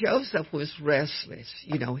 And Joseph was restless.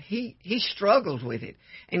 You know, he struggled with it.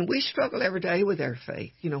 And we struggle every day with our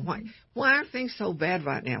faith. You know, why are things so bad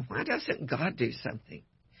right now? Why doesn't God do something?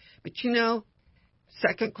 But you know,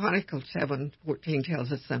 2 Chronicles 7:14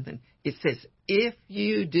 tells us something. It says, if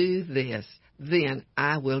you do this, then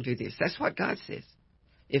I will do this. That's what God says.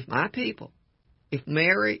 If my people, if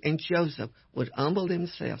Mary and Joseph would humble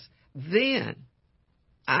themselves, then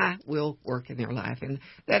I will work in their life. And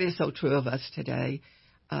that is so true of us today.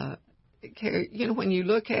 Carrie, you know, when you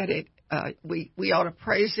look at it, we ought to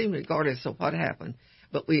praise Him regardless of what happened.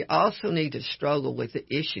 But we also need to struggle with the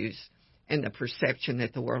issues and the perception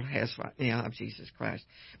that the world has right now of Jesus Christ.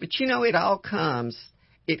 But, you know, it all comes,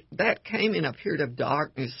 that came in a period of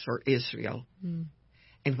darkness for Israel. Mm.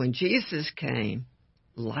 And when Jesus came,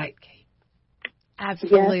 light came.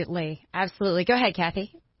 Absolutely. Yes. Absolutely. Go ahead,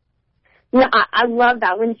 Kathy. No, I love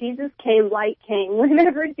that. When Jesus came, light came.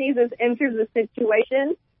 Whenever Jesus enters a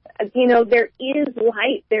situation, you know, there is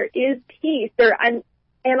light, there is peace. And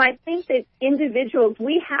I think that individuals,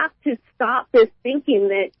 we have to stop this thinking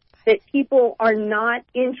that people are not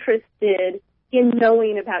interested in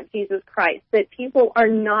knowing about Jesus Christ, that people are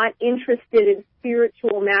not interested in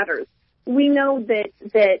spiritual matters. We know that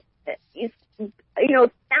you know,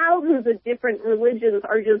 thousands of different religions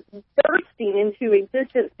are just bursting into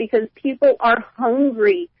existence because people are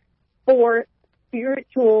hungry for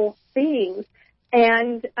spiritual things.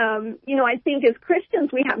 And, you know, I think as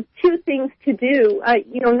Christians, we have two things to do.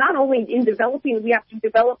 You know, not only in developing, we have to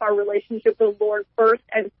develop our relationship with the Lord first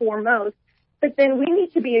and foremost, but then we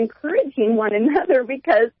need to be encouraging one another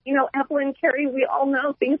because, you know, Evelyn, Carrie, we all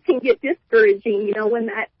know things can get discouraging. You know, when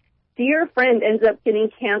that dear friend ends up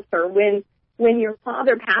getting cancer, when your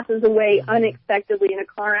father passes away unexpectedly in a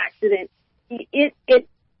car accident,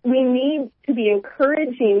 we need to be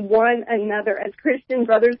encouraging one another as Christian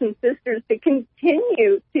brothers and sisters to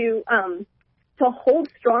continue to hold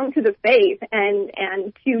strong to the faith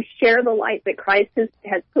and to share the light that Christ has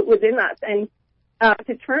put within us and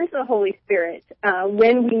to turn to the Holy Spirit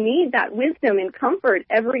when we need that wisdom and comfort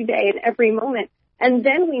every day and every moment. And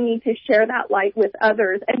then we need to share that light with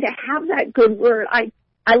others and to have that good word.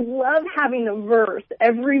 I love having a verse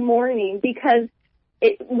every morning because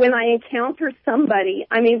when I encounter somebody,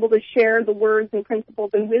 I'm able to share the words and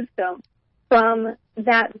principles and wisdom from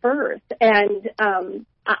that verse. And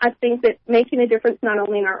I think that making a difference not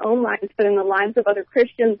only in our own lives, but in the lives of other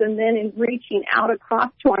Christians and then in reaching out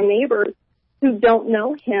across to our neighbors who don't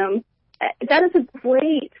know Him, that is a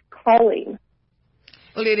great calling.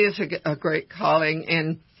 Well, it is a great calling,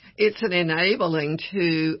 and it's an enabling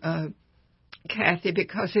to Kathy,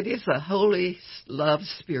 because it is the Holy Love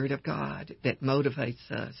Spirit of God that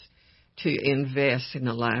motivates us to invest in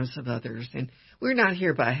the lives of others. And we're not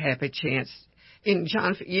here by happy chance. In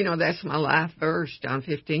John, you know, that's my life verse, John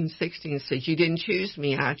 15:16 says, you didn't choose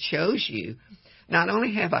me, I chose you. Not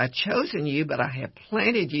only have I chosen you, but I have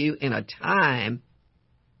planted you in a time,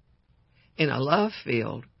 in a love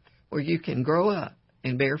field, where you can grow up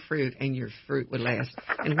and bear fruit, and your fruit would last.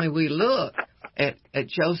 And when we look at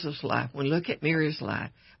Joseph's life, when we look at Mary's life,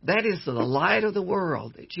 that is the light of the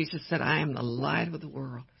world. Jesus said, I am the light of the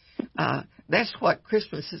world. That's what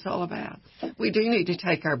Christmas is all about. We do need to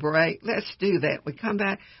take our break. Let's do that. We come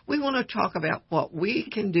back. We want to talk about what we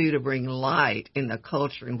can do to bring light in the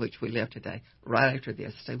culture in which we live today. Right after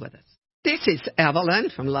this, stay with us. This is Evelyn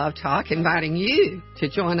from Love Talk, inviting you to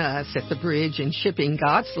join us at the bridge in shipping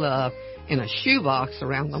God's love in a shoebox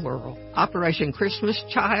around the world. Operation Christmas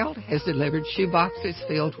Child has delivered shoeboxes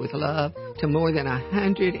filled with love to more than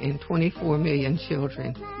 124 million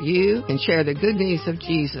children. You can share the good news of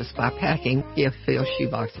Jesus by packing gift-filled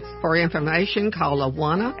shoeboxes. For information, call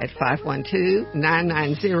Awana at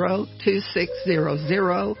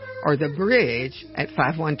 512-990-2600 or the bridge at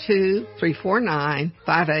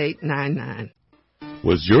 512-349-5899.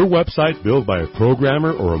 Was your website built by a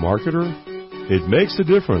programmer or a marketer? It makes a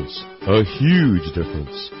difference, a huge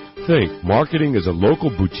difference. Think Marketing is a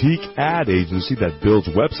local boutique ad agency that builds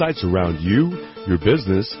websites around you, your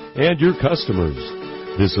business, and your customers.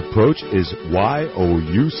 This approach is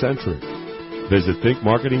YOU-centric. Visit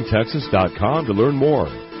thinkmarketingtexas.com to learn more.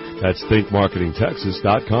 That's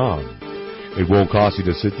thinkmarketingtexas.com. It won't cost you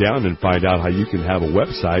to sit down and find out how you can have a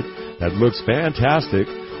website that looks fantastic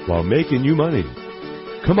while making you money.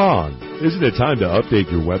 Come on, isn't it time to update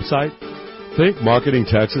your website?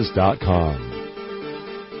 thinkmarketingtexas.com.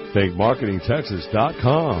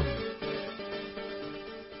 thinkmarketingtexas.com.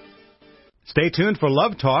 Stay tuned for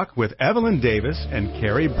Love Talk with Evelyn Davis and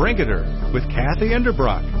Carrie Brinketer with Kathy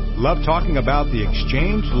Enderbrock. Love talking about the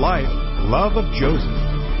exchanged life, love of Joseph.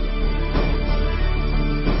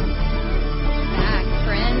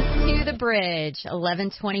 the Bridge,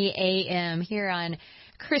 11:20 a.m. here on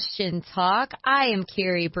Christian Talk. I am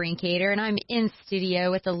Carrie Brinkater, and I'm in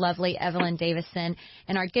studio with the lovely Evelyn Davison,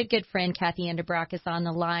 and our good friend Kathy Enderbrock is on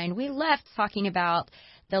the line. We left talking about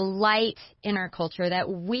the light in our culture, that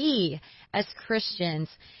we as Christians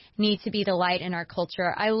need to be the light in our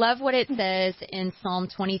culture. I love what it says in Psalm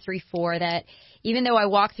 23:4, that even though I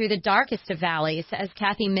walk through the darkest of valleys, as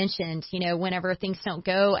Kathy mentioned, whenever things don't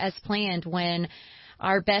go as planned, when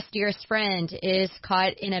our best, dearest friend is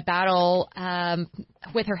caught in a battle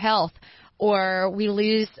with her health, or we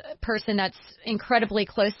lose a person that's incredibly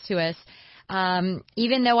close to us,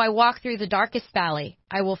 even though I walk through the darkest valley,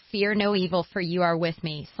 I will fear no evil, for you are with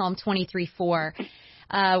me. Psalm 23:4.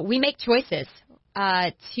 We make choices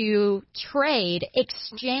to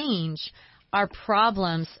exchange our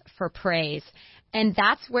problems for praise. And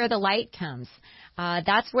that's where the light comes.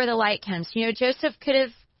 Joseph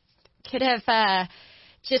could have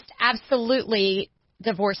just absolutely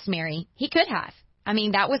divorced Mary. He could have. I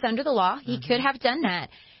mean, that was under the law. He could have done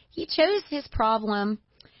that. He chose his problem.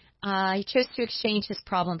 He chose to exchange his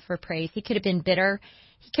problem for praise. He could have been bitter.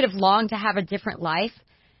 He could have longed to have a different life.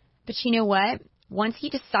 But you know what? Once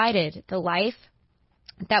he decided the life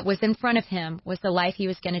that was in front of him was the life he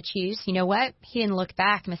was going to choose, you know what? He didn't look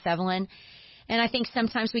back, Miss Evelyn. And I think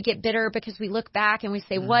sometimes we get bitter because we look back and we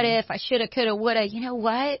say, what if, I shoulda, coulda, woulda. You know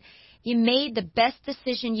what? You made the best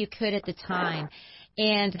decision you could at the time.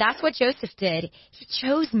 And that's what Joseph did. He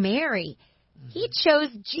chose Mary. He chose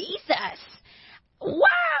Jesus.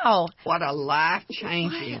 Wow. What a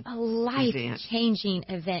life-changing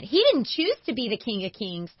event. He didn't choose to be the King of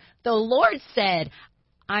Kings. The Lord said,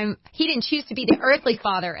 he didn't choose to be the earthly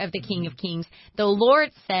father of the King of Kings. The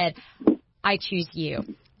Lord said, I choose you.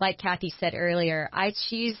 Like Kathy said earlier,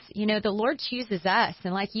 the Lord chooses us.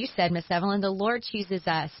 And like you said, Miss Evelyn, the Lord chooses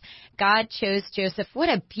us. God chose Joseph. What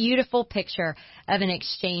a beautiful picture of an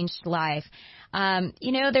exchanged life.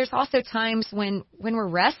 There's also times when we're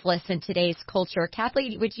restless in today's culture.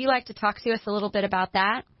 Kathy, would you like to talk to us a little bit about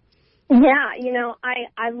that? Yeah,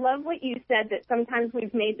 I love what you said, that sometimes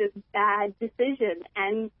we've made this bad decision.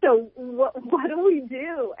 And so what do we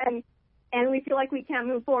do? And we feel like we can't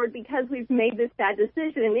move forward because we've made this bad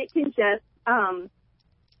decision, and it can just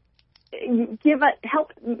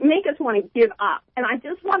make us want to give up. And I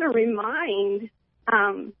just want to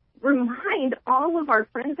remind all of our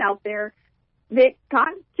friends out there that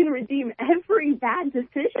God can redeem every bad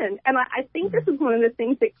decision. And I think this is one of the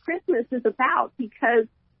things that Christmas is about, because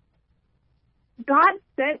God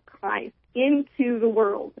sent Christ into the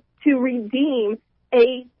world to redeem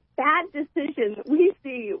a bad decision that we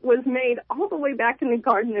see was made all the way back in the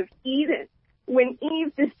Garden of Eden, when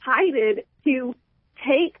Eve decided to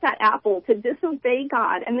take that apple, to disobey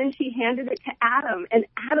God, and then she handed it to Adam, and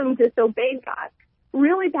Adam disobeyed God.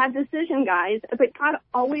 Really bad decision, guys, but God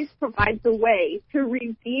always provides a way to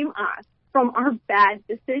redeem us from our bad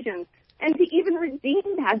decisions, and to even redeem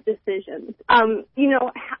bad decisions. I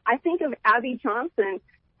think of Abby Johnson,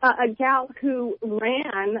 a gal who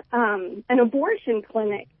ran an abortion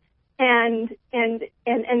clinic. And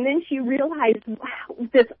then she realized, wow,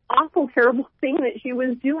 this awful, terrible thing that she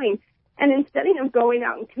was doing. And instead of going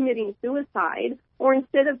out and committing suicide, or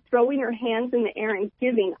instead of throwing her hands in the air and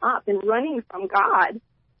giving up and running from God,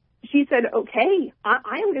 she said, okay,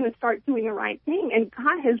 I am going to start doing the right thing. And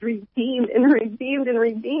God has redeemed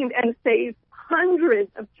and saved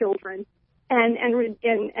hundreds of children, and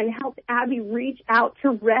helped Abby reach out to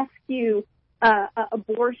rescue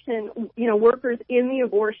abortion, workers in the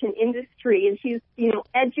abortion industry, and she's,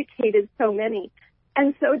 educated so many.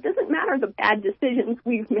 And so it doesn't matter the bad decisions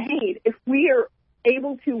we've made. If we are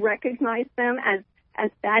able to recognize them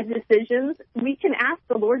as bad decisions, we can ask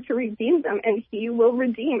the Lord to redeem them, and He will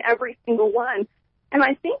redeem every single one. And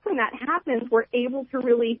I think when that happens, we're able to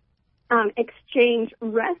really exchange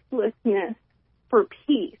restlessness for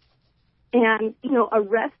peace. And, a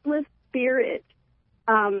restless spirit,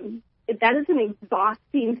 that is an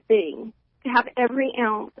exhausting thing, to have every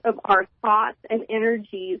ounce of our thoughts and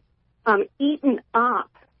energies eaten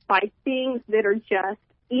up by things that are just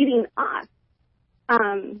eating us.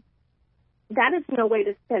 That is no way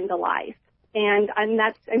to spend a life. And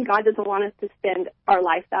God doesn't want us to spend our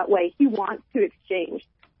life that way. He wants to exchange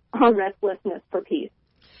our restlessness for peace.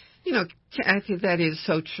 Kathy, that is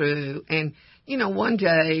so true. And, one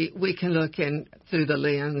day we can look in through the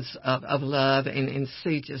lens of love and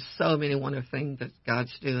see just so many wonderful things that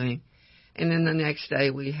God's doing. And then the next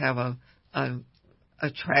day we have a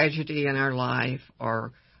tragedy in our life,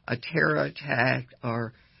 or a terror attack,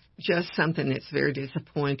 or just something that's very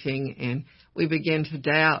disappointing. And we begin to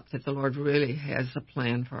doubt that the Lord really has a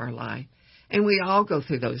plan for our life. And we all go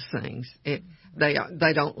through those things. They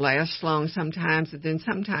don't last long sometimes, and then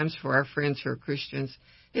sometimes for our friends who are Christians,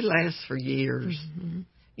 it lasts for years. Mm-hmm.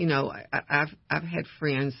 You know, I've had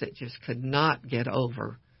friends that just could not get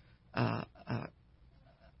over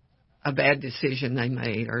a bad decision they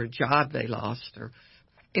made or a job they lost,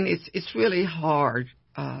 and it's really hard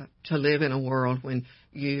to live in a world when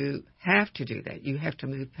you have to do that. You have to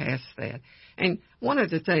move past that. And one of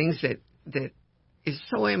the things that is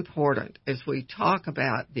so important as we talk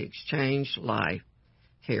about the exchanged life,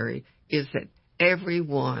 Carrie, is that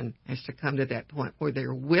everyone has to come to that point where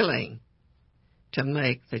they're willing to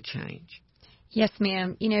make the change. Yes,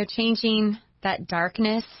 ma'am. You know, changing that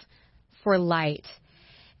darkness for light.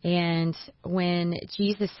 And when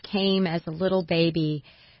Jesus came as a little baby,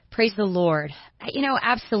 praise the Lord. You know,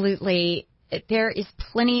 absolutely, there is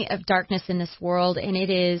plenty of darkness in this world, and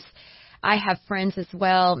I have friends as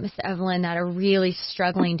well, Miss Evelyn, that are really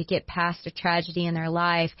struggling to get past a tragedy in their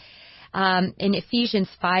life. In Ephesians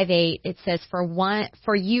 5:8, it says,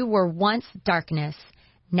 For you were once darkness,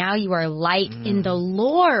 now you are light in the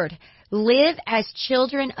Lord. Live as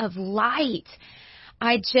children of light.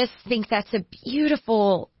 I just think that's a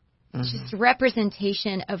beautiful just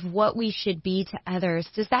representation of what we should be to others.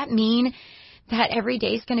 Does that mean that every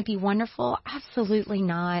day is going to be wonderful? Absolutely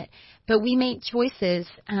not. But we make choices,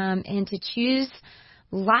 and to choose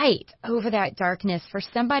light over that darkness, for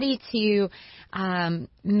somebody to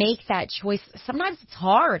make that choice, sometimes it's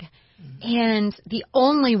hard. And the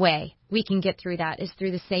only way we can get through that is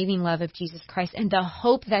through the saving love of Jesus Christ and the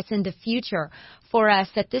hope that's in the future for us,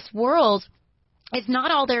 that this world is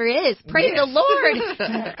not all there is. Praise the Lord.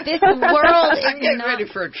 This world is I'm getting ready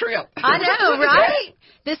for a trip. I know, right?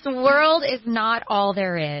 This world is not all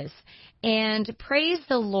there is. And praise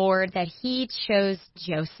the Lord that He chose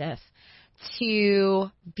Joseph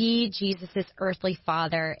to be Jesus' earthly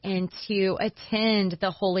father and to attend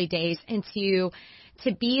the holy days and to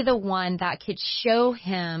be the one that could show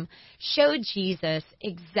Jesus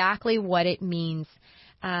exactly what it means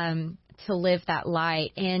to live that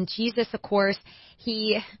light. And Jesus, of course,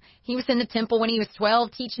 he was in the temple when he was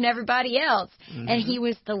 12 teaching everybody else. And he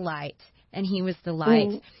was the light. And he was the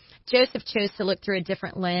light. Joseph chose to look through a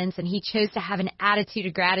different lens, and he chose to have an attitude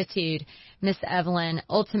of gratitude, Miss Evelyn.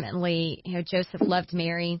 Ultimately, you know, Joseph loved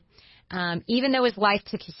Mary, even though his life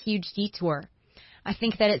took a huge detour. I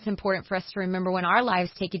think that it's important for us to remember when our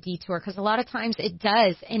lives take a detour, because a lot of times it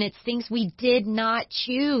does, and it's things we did not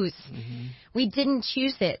choose. We didn't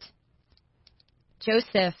choose it.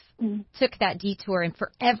 Joseph took that detour and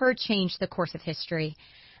forever changed the course of history.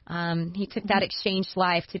 He took that exchanged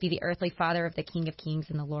life to be the earthly father of the King of Kings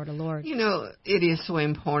and the Lord of Lords. You know, it is so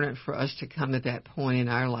important for us to come to that point in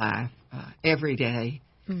our life every day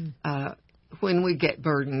when we get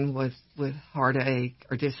burdened with heartache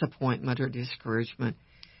or disappointment or discouragement.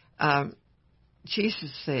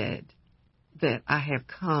 Jesus said that I have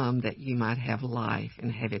come that you might have life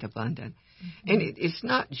and have it abundant. And it's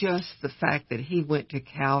not just the fact that He went to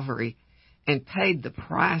Calvary and paid the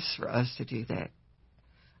price for us to do that,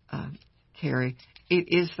 Carrie. It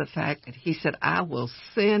is the fact that He said, I will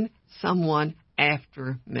send someone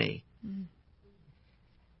after me.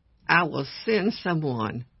 I will send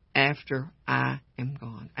someone after I am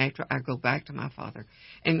gone, after I go back to my Father.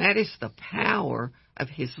 And that is the power of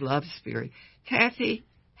His love spirit. Kathy,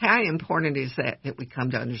 how important is that we come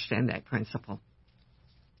to understand that principle?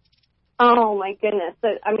 Oh, my goodness.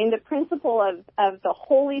 I mean, the principle of the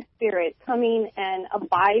Holy Spirit coming and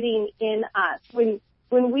abiding in us.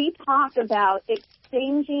 When we talk about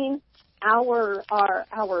exchanging our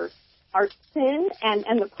sin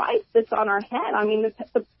and the price that's on our head, I mean,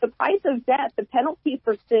 the price of death, the penalty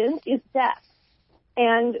for sin is death.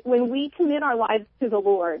 And when we commit our lives to the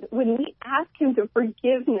Lord, when we ask Him to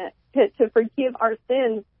forgive our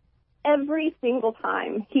sins, every single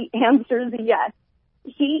time He answers yes.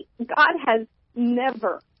 God has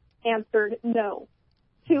never answered no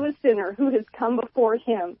to a sinner who has come before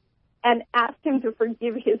Him and asked Him to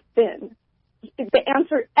forgive his sin. The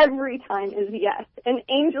answer every time is yes. And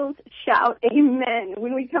angels shout amen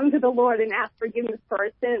when we come to the Lord and ask forgiveness for our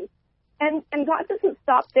sins. And God doesn't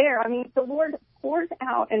stop there. I mean, the Lord pours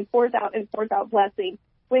out and pours out and pours out blessing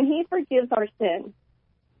when He forgives our sin.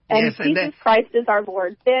 And Jesus Christ is our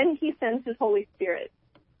Lord. Then He sends His Holy Spirit.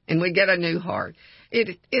 And we get a new heart.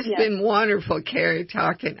 It's been wonderful, Kathy,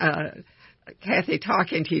 talking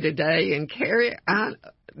to you today. And Carrie,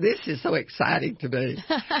 this is so exciting to me.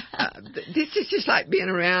 This is just like being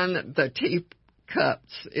around the tea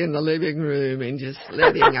cups in the living room and just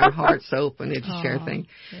letting our hearts open and to share things.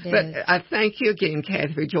 But I thank you again,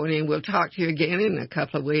 Kathy, for joining. We'll talk to you again in a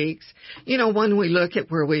couple of weeks. You know, when we look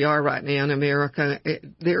at where we are right now in America,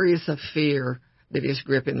 there is a fear that is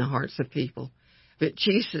gripping the hearts of people. But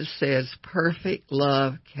Jesus says perfect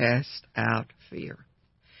love casts out fear.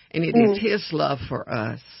 And it is His love for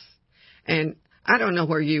us. And I don't know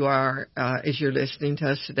where you are as you're listening to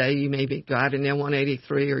us today. You may be driving down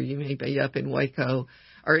 183, or you may be up in Waco,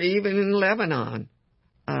 or even in Lebanon.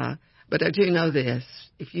 But I do know this.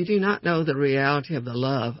 If you do not know the reality of the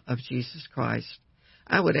love of Jesus Christ,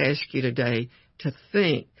 I would ask you today to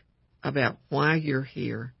think about why you're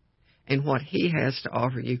here and what He has to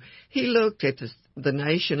offer you. He looked at the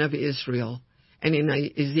nation of Israel, and in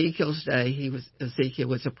Ezekiel's day, Ezekiel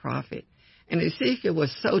was a prophet. And Ezekiel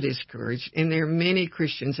was so discouraged, and there are many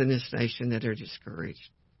Christians in this nation that are discouraged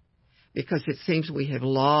because it seems we have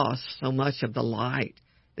lost so much of the light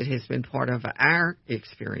that has been part of our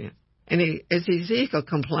experience. And as Ezekiel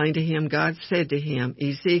complained to him, God said to him,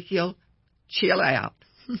 Ezekiel, chill out.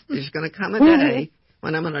 There's going to come a day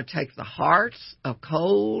when I'm going to take the hearts of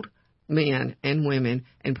cold men and women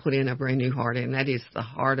and put in a brand new heart, and that is the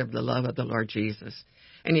heart of the love of the Lord Jesus.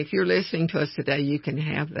 And if you're listening to us today, you can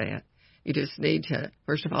have that. You just need to,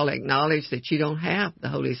 first of all, acknowledge that you don't have the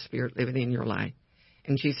Holy Spirit living in your life.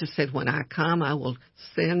 And Jesus said, when I come, I will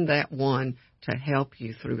send that one to help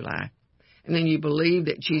you through life. And then you believe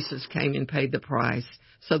that Jesus came and paid the price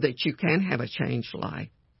so that you can have a changed life.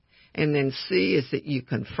 And then C is that you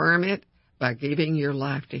confirm it by giving your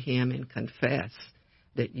life to Him and confess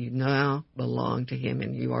that you now belong to Him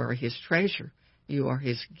and you are His treasure. You are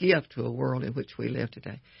His gift to a world in which we live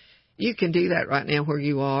today. You can do that right now where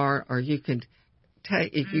you are, or you can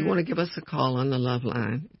take, if you want to give us a call on the Love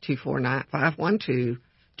Line,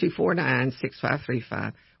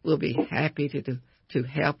 512-449-6535. We'll be happy to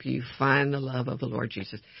help you find the love of the Lord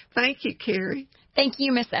Jesus. Thank you, Carrie. Thank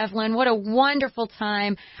you, Miss Evelyn. What a wonderful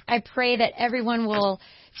time. I pray that everyone will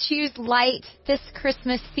choose light this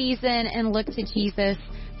Christmas season and look to Jesus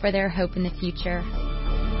for their hope in the future.